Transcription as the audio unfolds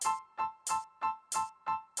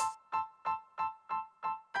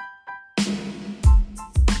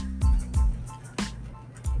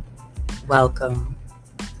Welcome,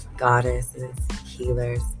 goddesses,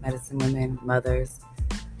 healers, medicine women, mothers.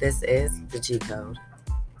 This is the G Code.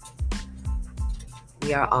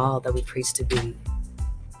 We are all that we preach to be.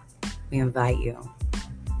 We invite you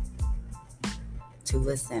to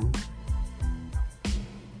listen,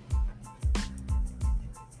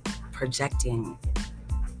 projecting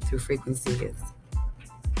through frequencies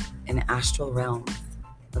in astral realms.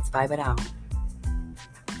 Let's vibe it out.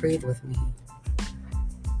 Breathe with me.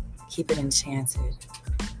 Keep it enchanted.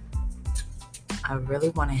 I really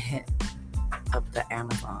want to hit up the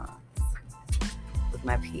Amazons with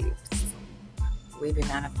my peeps. We be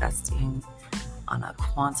manifesting on a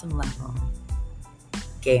quantum level.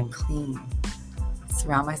 Game clean.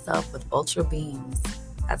 Surround myself with ultra beings.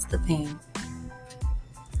 That's the thing.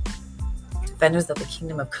 Defenders of the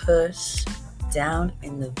Kingdom of Kush. Down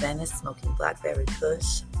in the Venice smoking blackberry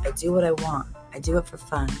kush. I do what I want. I do it for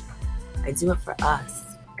fun. I do it for us.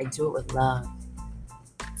 I do it with love.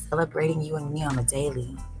 Celebrating you and me on the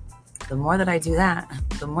daily. The more that I do that,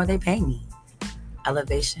 the more they pay me.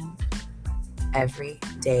 Elevation. Every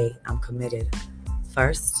day I'm committed.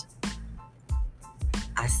 First,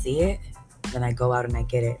 I see it, then I go out and I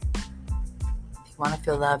get it. If you want to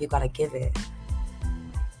feel love, you gotta give it.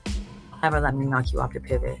 Never let me knock you off your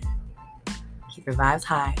pivot. Keep your vibes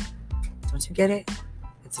high. Don't you get it?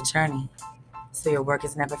 It's a journey, so your work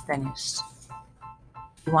is never finished.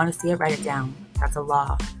 If you want to see it, write it down. That's a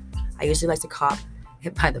law. I usually like to cop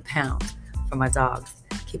it by the pound for my dogs.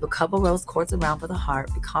 Keep a couple rose quartz around for the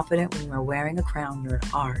heart. Be confident when you are wearing a crown. You're an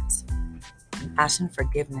art. Compassion,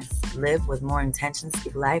 forgiveness. Live with more intention.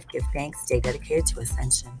 Speak life. Give thanks. Stay dedicated to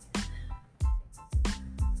ascension.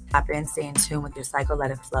 Tap in, stay in tune with your cycle,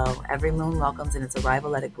 let it flow. Every moon welcomes in its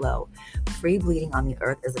arrival, let it glow. Free bleeding on the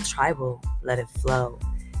earth is a tribal, let it flow.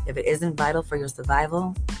 If it isn't vital for your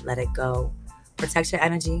survival, let it go. Protect your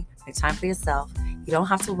energy, make time for yourself. You don't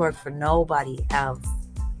have to work for nobody else.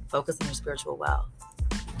 Focus on your spiritual wealth.